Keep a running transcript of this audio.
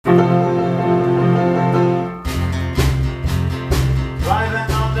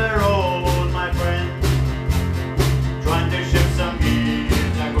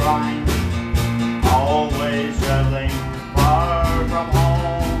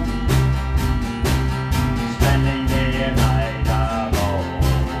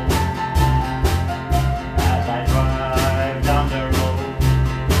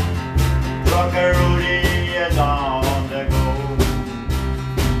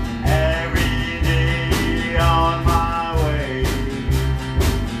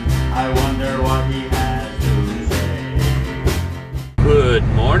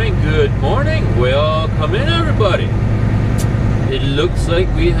It looks like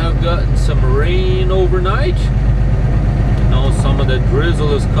we have gotten some rain overnight. Now some of the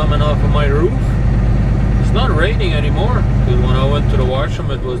drizzle is coming off of my roof. It's not raining anymore, because when I went to the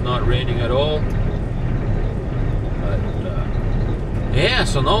washroom it was not raining at all. But yeah,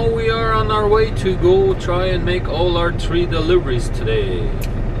 so now we are on our way to go try and make all our 3 deliveries today.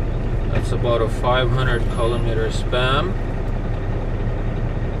 That's about a 500 kilometer span.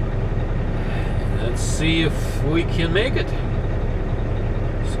 Let's see if we can make it.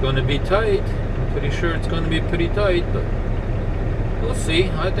 It's going to be tight. I'm pretty sure it's going to be pretty tight, but we'll see.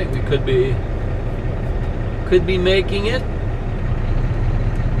 I think we could be making it.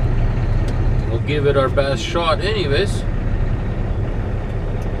 We'll give it our best shot anyways.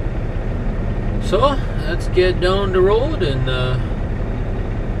 So let's get down the road and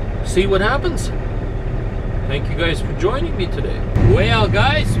see what happens. Thank you guys for joining me today. Well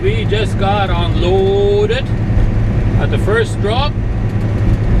guys, we just got unloaded at the first drop,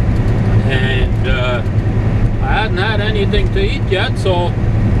 and I hadn't had anything to eat yet, so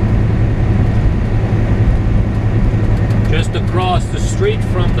just across the street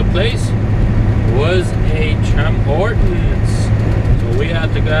from the place was a Tim Hortons. So we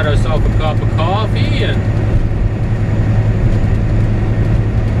had to get ourselves a cup of coffee, and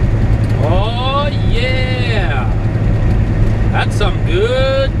oh yeah, that's some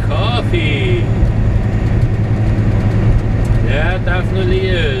good coffee. Yeah, it definitely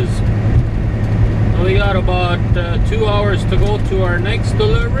is. We got about 2 hours to go to our next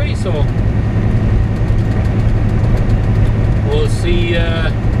delivery, so we'll see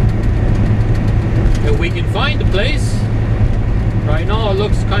if we can find the place. Right now it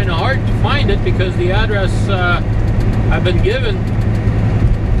looks kind of hard to find it because the address I've been given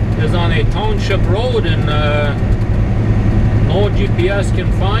is on a township road, and no GPS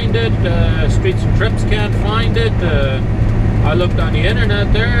can find it. Streets and Trips can't find it. I looked on the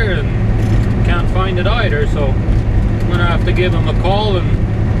internet there and can't find it either, so I'm gonna have to give them a call and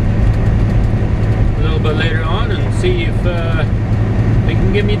a little bit later on and see if they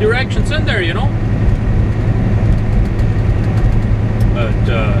can give me directions in there, you know. But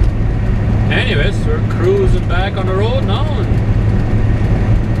anyways, we're cruising back on the road now and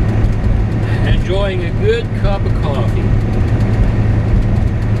enjoying a good cup of coffee.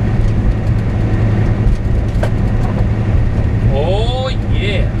 Oh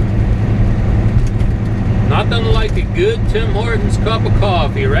yeah, nothing like a good Tim Hortons cup of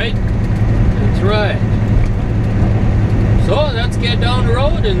coffee, right? That's right. So let's get down the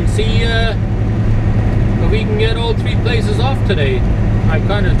road and see if we can get all 3 places off today. I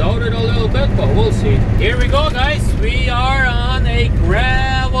kind of doubt it a little bit, but we'll see. Here we go guys, we are on a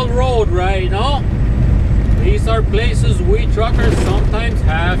gravel road right now. These are places we truckers sometimes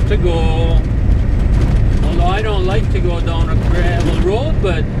have to go. Although I don't like to go down a gravel road,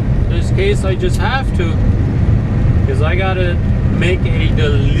 but in this case I just have to, because I gotta make a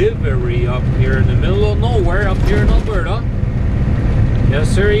delivery up here in the middle of nowhere, up here in Alberta. Yes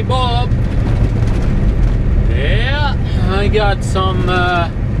sir, Bob. Yeah, I got some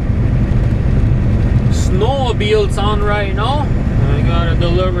snowmobiles on right now. I gotta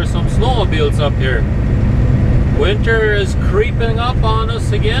deliver some snowmobiles up here. Winter is creeping up on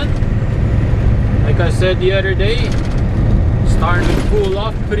us again. Like I said the other day, starting to cool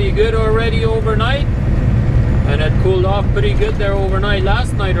off pretty good already overnight. And it cooled off pretty good there overnight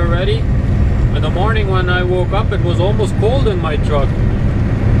last night already. In the morning when I woke up, it was almost cold in my truck.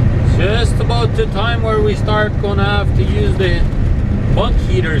 Just about the time where we start gonna have to use the bunk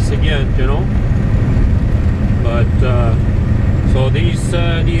heaters again, you know. But so these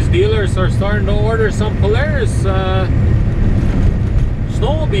dealers are starting to order some Polaris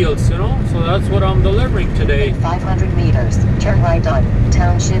snowmobiles, you know. So that's what I'm delivering today. 500 meters, turn right on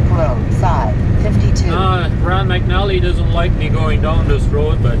Township Road 552. Ron McNally doesn't like me going down this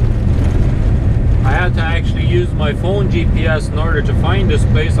road, but I had to actually use my phone GPS in order to find this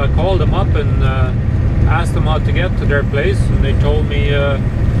place. I called them up and asked them how to get to their place, and they told me if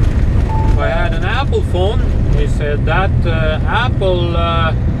I had an Apple phone, they said that Apple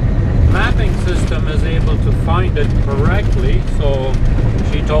mapping system is able to find it correctly. So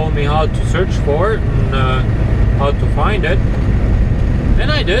she told me how to search for it and how to find it,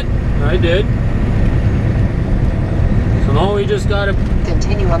 and I did. So now we just gotta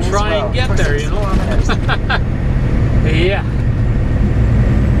continue on try and get there, you know. Yeah,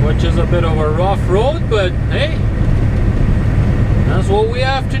 which is a bit of a rough road, but hey, that's what we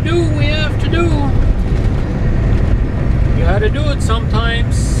have to do. You gotta do it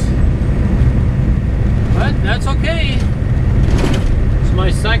sometimes, but that's okay. It's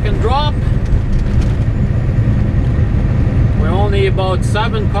my second drop. We're only about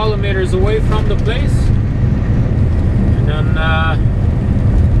 7 kilometers away from the place. And then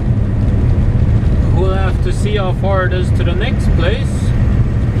we'll have to see how far it is to the next place.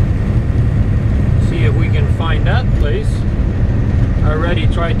 See if we can find that place. I already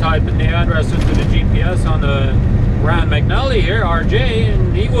tried typing the address into the GPS on the Rand McNally here, RJ,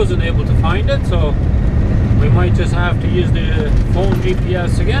 and he wasn't able to find it, so we might just have to use the phone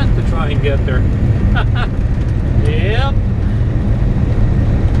GPS again to try and get there. Yep.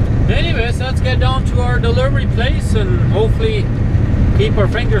 Anyways, let's get down to our delivery place and hopefully keep our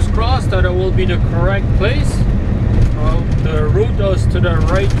fingers crossed that it will be the correct place. The route us to the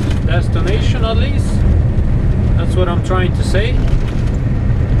right destination at least. That's what I'm trying to say.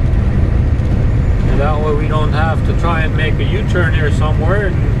 And that way we don't have to try and make a U-turn here somewhere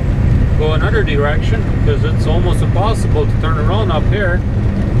and go another direction, because it's almost impossible to turn around up here.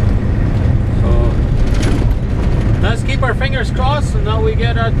 So let's keep our fingers crossed and now we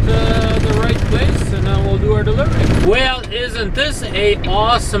get at the right place, and then we'll do our delivery. Well, isn't this a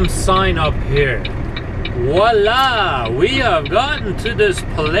awesome sign up here? Voila! We have gotten to this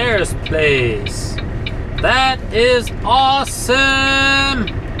Polaris place. That is awesome!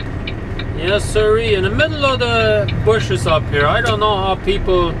 Yes, sirree. In the middle of the bushes up here. I don't know how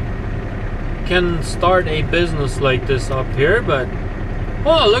people can start a business like this up here, but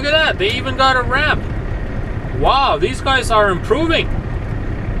oh, look at that. They even got a ramp. Wow, these guys are improving.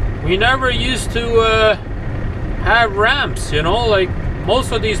 We never used to have ramps, you know, like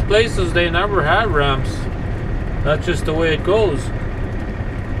most of these places, they never had ramps. That's just the way it goes.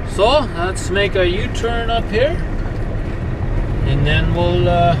 So let's make a U-turn up here, and then we'll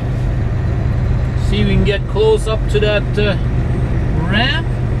see if we can get close up to that ramp.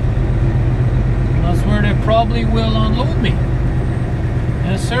 That's where they probably will unload me.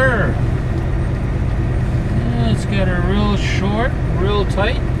 Yes, sir. Let's get her real short, real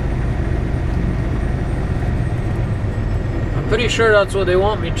tight. Pretty sure that's what they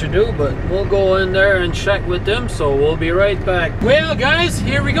want me to do, but we'll go in there and check with them, so we'll be right back. Well guys,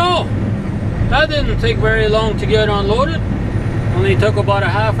 here we go. That didn't take very long to get unloaded. Only took about a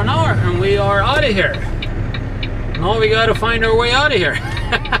half an hour and we are out of here. Now we got to find our way out of here.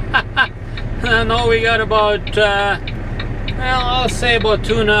 Now we got about well, I'll say about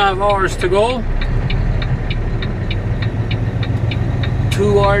 2.5 hours to go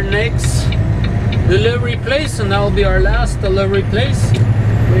to our next delivery place, and that'll be our last delivery place.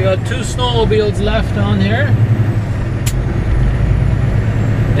 We got 2 snowmobiles left on here,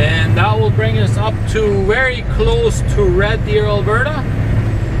 and that will bring us up to very close to Red Deer, Alberta.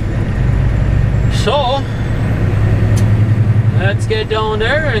 So let's get down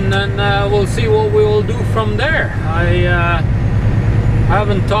there, and then we'll see what we will do from there. I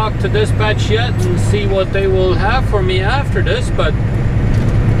haven't talked to dispatch yet and see what they will have for me after this, but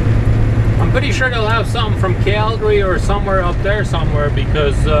I'm pretty sure they'll have something from Calgary or somewhere up there somewhere,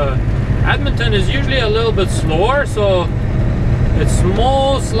 because Edmonton is usually a little bit slower, so it's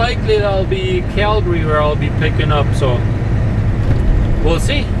most likely that'll be Calgary where I'll be picking up. So we'll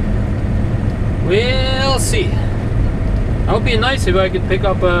see. We'll see. That would be nice if I could pick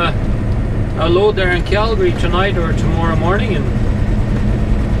up a load there in Calgary tonight or tomorrow morning and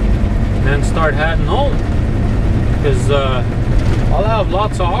then start heading home, because I'll have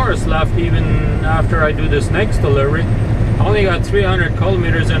lots of hours left even after I do this next delivery. I only got 300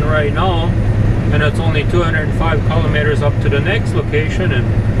 kilometers in right now, and it's only 205 kilometers up to the next location, and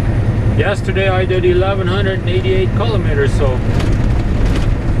yesterday I did 1188 kilometers, so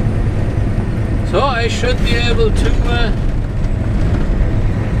I should be able to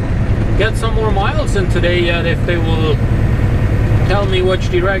get some more miles in today yet, if they will tell me which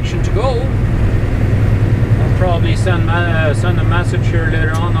direction to go. Probably send a message here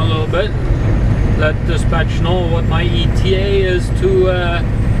later on a little bit, let dispatch know what my ETA is to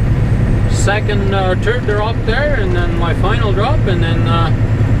second or third drop there, and then my final drop, and then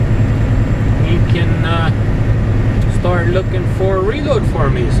he can start looking for a reload for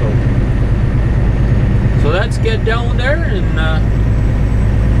me. So let's get down there, and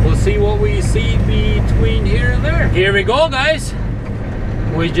we'll see what we see between here and there. Here we go, guys.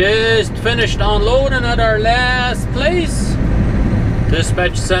 We just finished unloading at our last place.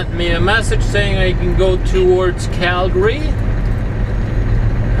 Dispatch sent me a message saying I can go towards Calgary,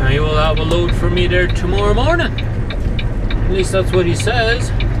 and he will have a load for me there tomorrow morning. At least that's what he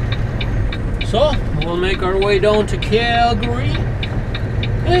says. So we'll make our way down to Calgary.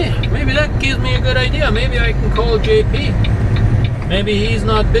 Hey, maybe that gives me a good idea. Maybe I can call JP. Maybe he's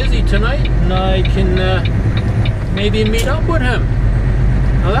not busy tonight, and I can maybe meet up with him.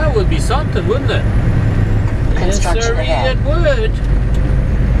 Now that would be something, wouldn't it? construction ahead. It would.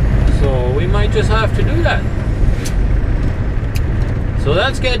 So we might just have to do that. So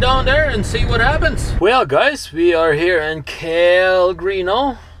let's get down there and see what happens. Well guys, we are here in Calgary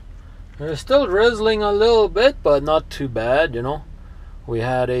now. It's still drizzling a little bit, but not too bad, you know. We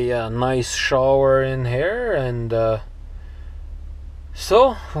had a nice shower in here, and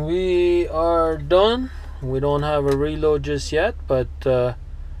so we are done. We don't have a reload just yet, but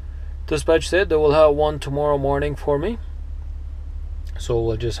dispatch said they will have one tomorrow morning for me. So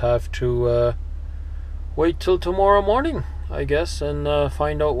we'll just have to wait till tomorrow morning, I guess, and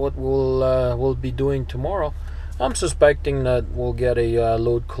find out what we'll be doing tomorrow. I'm suspecting that we'll get a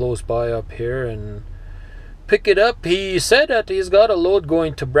load close by up here and pick it up. He said that he's got a load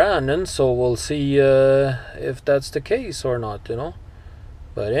going to Brandon, so we'll see if that's the case or not, you know.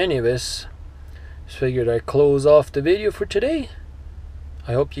 But anyways, just figured I'd close off the video for today.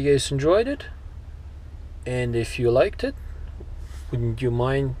 I hope you guys enjoyed it, and if you liked it, wouldn't you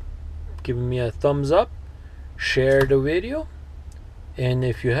mind giving me a thumbs up, share the video, and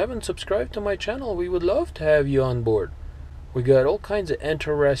if you haven't subscribed to my channel, we would love to have you on board. We got all kinds of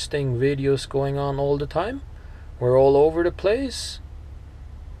interesting videos going on all the time. We're all over the place.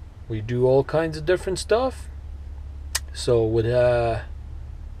 We do all kinds of different stuff. So would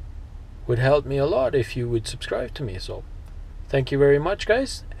help me a lot if you would subscribe to me. So thank you very much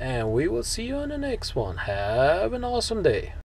guys, and we will see you on the next one. Have an awesome day.